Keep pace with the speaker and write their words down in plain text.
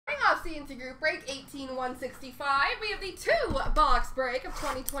CNC Group Break 18-165. We have the 2-box break of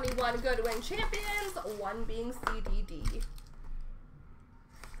 2021 Goodwin Champions, one being CDD.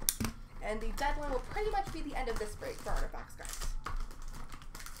 And the deadline will pretty much be the end of this break for artifacts, guys.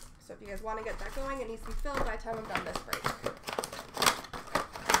 So if you guys want to get that going, it needs to be filled by the time I'm done this break.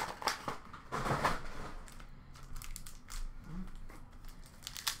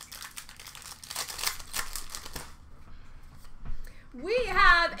 We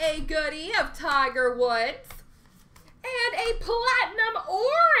have a goodie of Tiger Woods and a platinum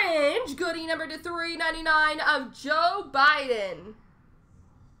orange goodie number to 399 of Joe Biden.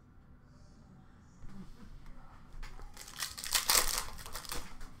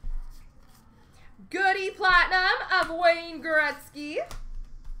 Goodie platinum of Wayne Gretzky.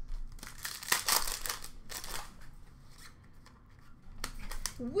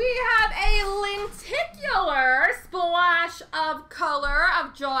 We have a lenticular splash of color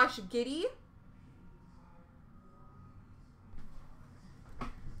of Josh Giddey.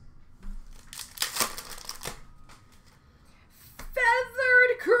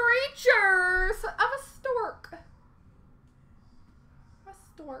 Feathered creatures of a stork. A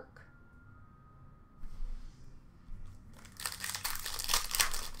stork.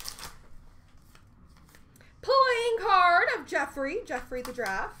 Playing card of Jeffrey the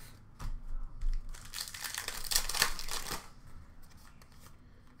Giraffe.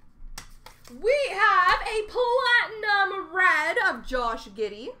 We have a platinum red of Josh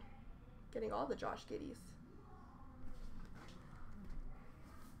Giddey. Getting all the Josh Giddeys.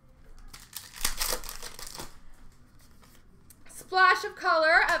 Splash of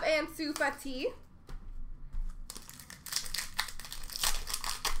color of Ansu Fati.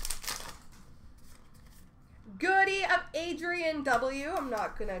 Goodie of Adrian W. I'm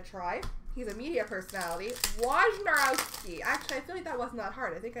not going to try. He's a media personality. Wojnarowski. Actually, I feel like that wasn't that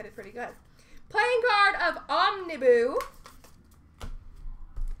hard. I think I did pretty good. Playing card of Omnibu.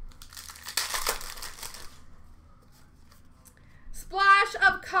 Splash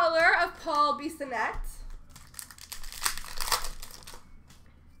of color of Paul Bissonnette.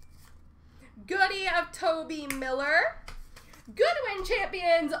 Goodie of Toby Miller. Goodwin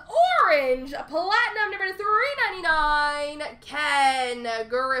Champions Orange, Platinum number 399, Ken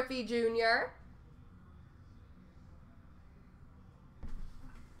Griffey Jr.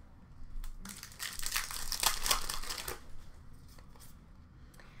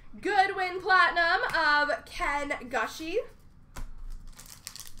 Goodwin Platinum of Ken Gushy.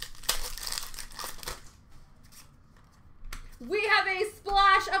 We have a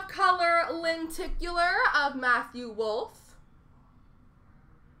splash of color lenticular of Matthew Wolf.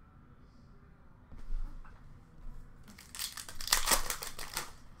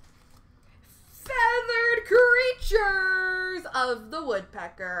 Feathered creatures of the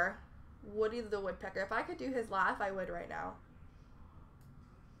woodpecker. Woody the Woodpecker. If I could do his laugh, I would right now.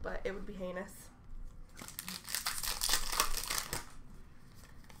 But it would be heinous.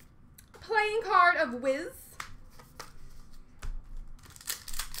 Playing card of Wiz.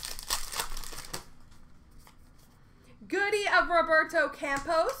 Goodie of Roberto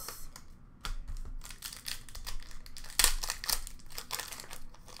Campos.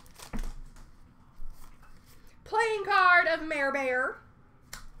 Playing card of Mare Bear.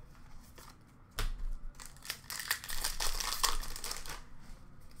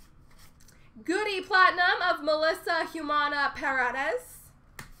 Goodie platinum of Melissa Humana Paredes.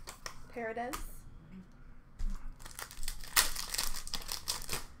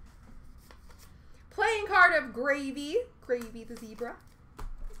 Playing card of Gravy the zebra.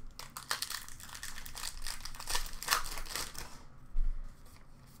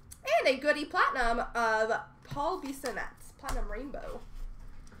 And a goodie platinum of Paul Bissonnette, Platinum Rainbow.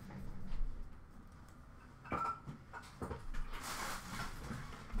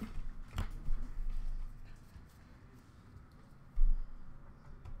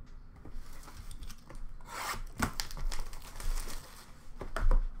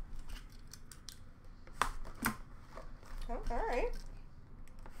 Oh, all right.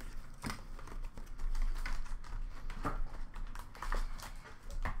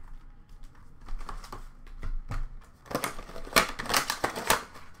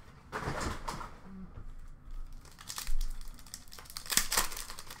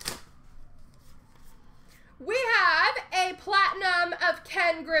 We have a platinum of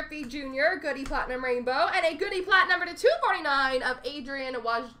Ken Griffey Jr., Goodie Platinum Rainbow, and a Goodie Platinum number to 249 of Adrian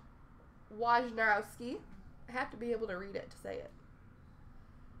Wojnarowski. I have to be able to read it to say it.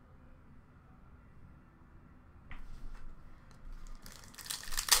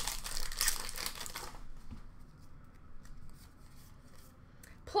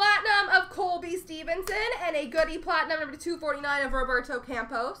 Platinum Randy Stevenson, and a Goodie Platinum number 249 of Roberto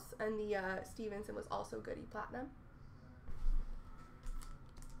Campos. And the Stevenson was also Goodie Platinum.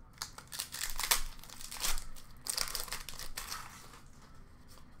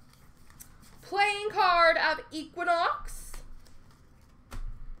 Playing card of Equinox.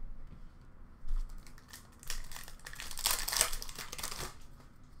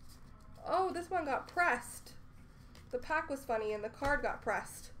 Oh, this one got pressed. The pack was funny and the card got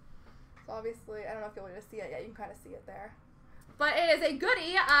pressed. So obviously, I don't know if you'll be able to see it yet. You can kind of see it there. But it is a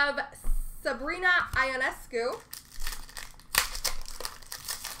goodie of Sabrina Ionescu.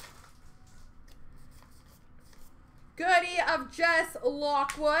 Goodie of Jess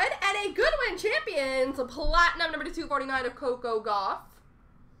Lockwood. And a Goodwin Champions Platinum number 249 of Coco Gauff.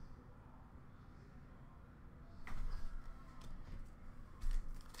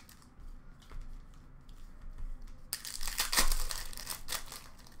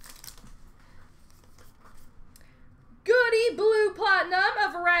 Goodie Blue Platinum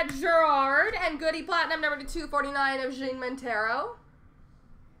of Red Gerard. And Goodie Platinum number 249 of Jean Montero.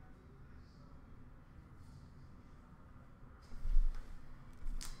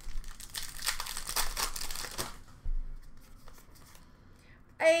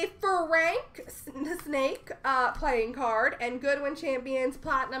 A Frank Snake playing card. And Goodwin Champions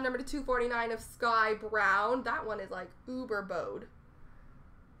Platinum number 249 of Sky Brown. That one is like uber bowed,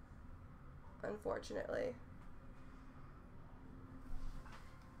 unfortunately.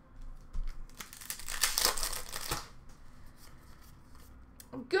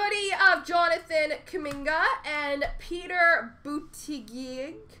 Goodie of Jonathan Kuminga and Peter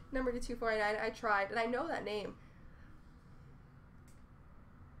Buttigieg, number 249. I tried, and I know that name.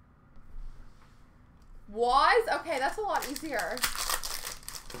 Was? Okay, that's a lot easier.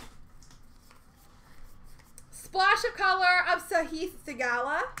 Splash of color of Sahith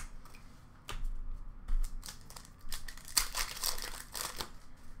Theegala.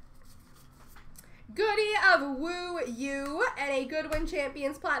 Goodie of Woo Yu and a Goodwin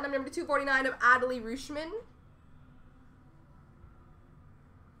Champions Platinum number 249 of Adley Rushman.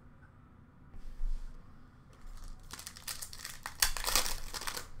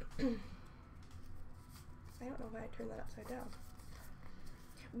 I don't know why I turned that upside down.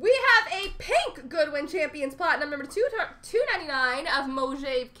 We have a pink Goodwin Champions Platinum number 299 of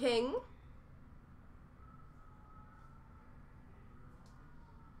Mojave King.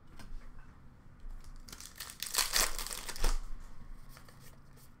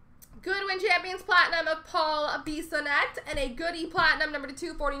 Goodwin Champions Platinum of Paul Bissonnette and a Goodie Platinum number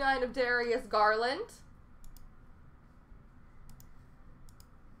 249 of Darius Garland.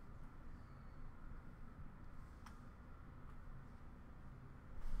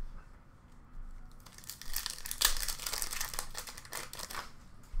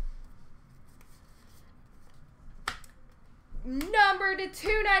 Number to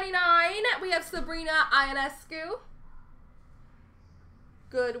 299, we have Sabrina Ionescu.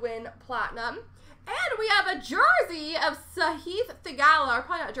 Goodwin Platinum. And we have a jersey of Sahith Theegala, or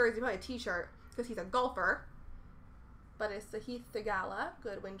probably not a jersey, probably a t-shirt, because he's a golfer. But it's Sahith Theegala,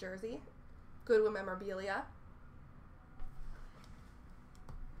 Goodwin jersey. Goodwin memorabilia.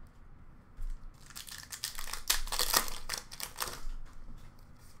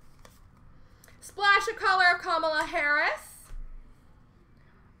 Splash of color of Kamala Harris.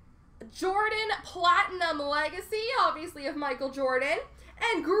 Jordan Platinum Legacy, obviously of Michael Jordan.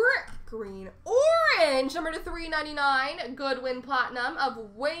 And green orange, number 399, Goodwin Platinum of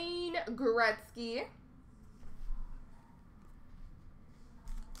Wayne Gretzky.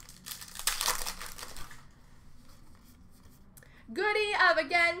 Goodie of,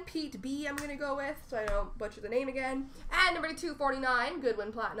 again, Pete B, I'm going to go with, so I don't butcher the name again. And number 249,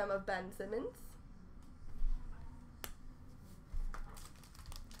 Goodwin Platinum of Ben Simmons.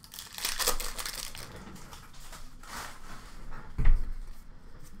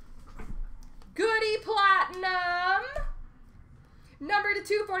 Goodie Platinum, number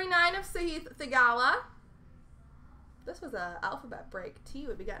 249 of Sahith Theegala. This was an alphabet break. T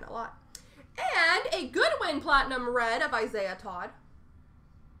would be getting a lot. And a Goodwin Platinum Red of Isaiah Todd.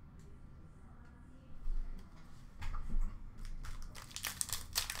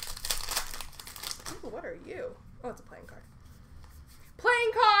 Ooh, what are you? Oh, it's a playing card.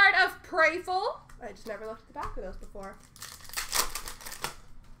 Playing card of Prayful. I just never looked at the back of those before.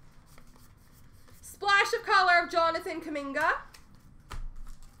 Splash of color of Jonathan Kuminga.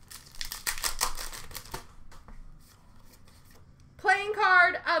 Playing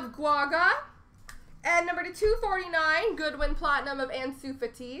card of Guaga. And number 249, Goodwin Platinum of Ansu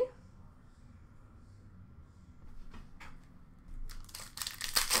Fati.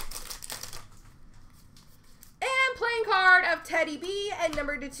 got Teddy B, and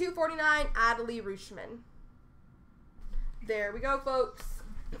number to 249, Adley Rutschman. There we go, folks.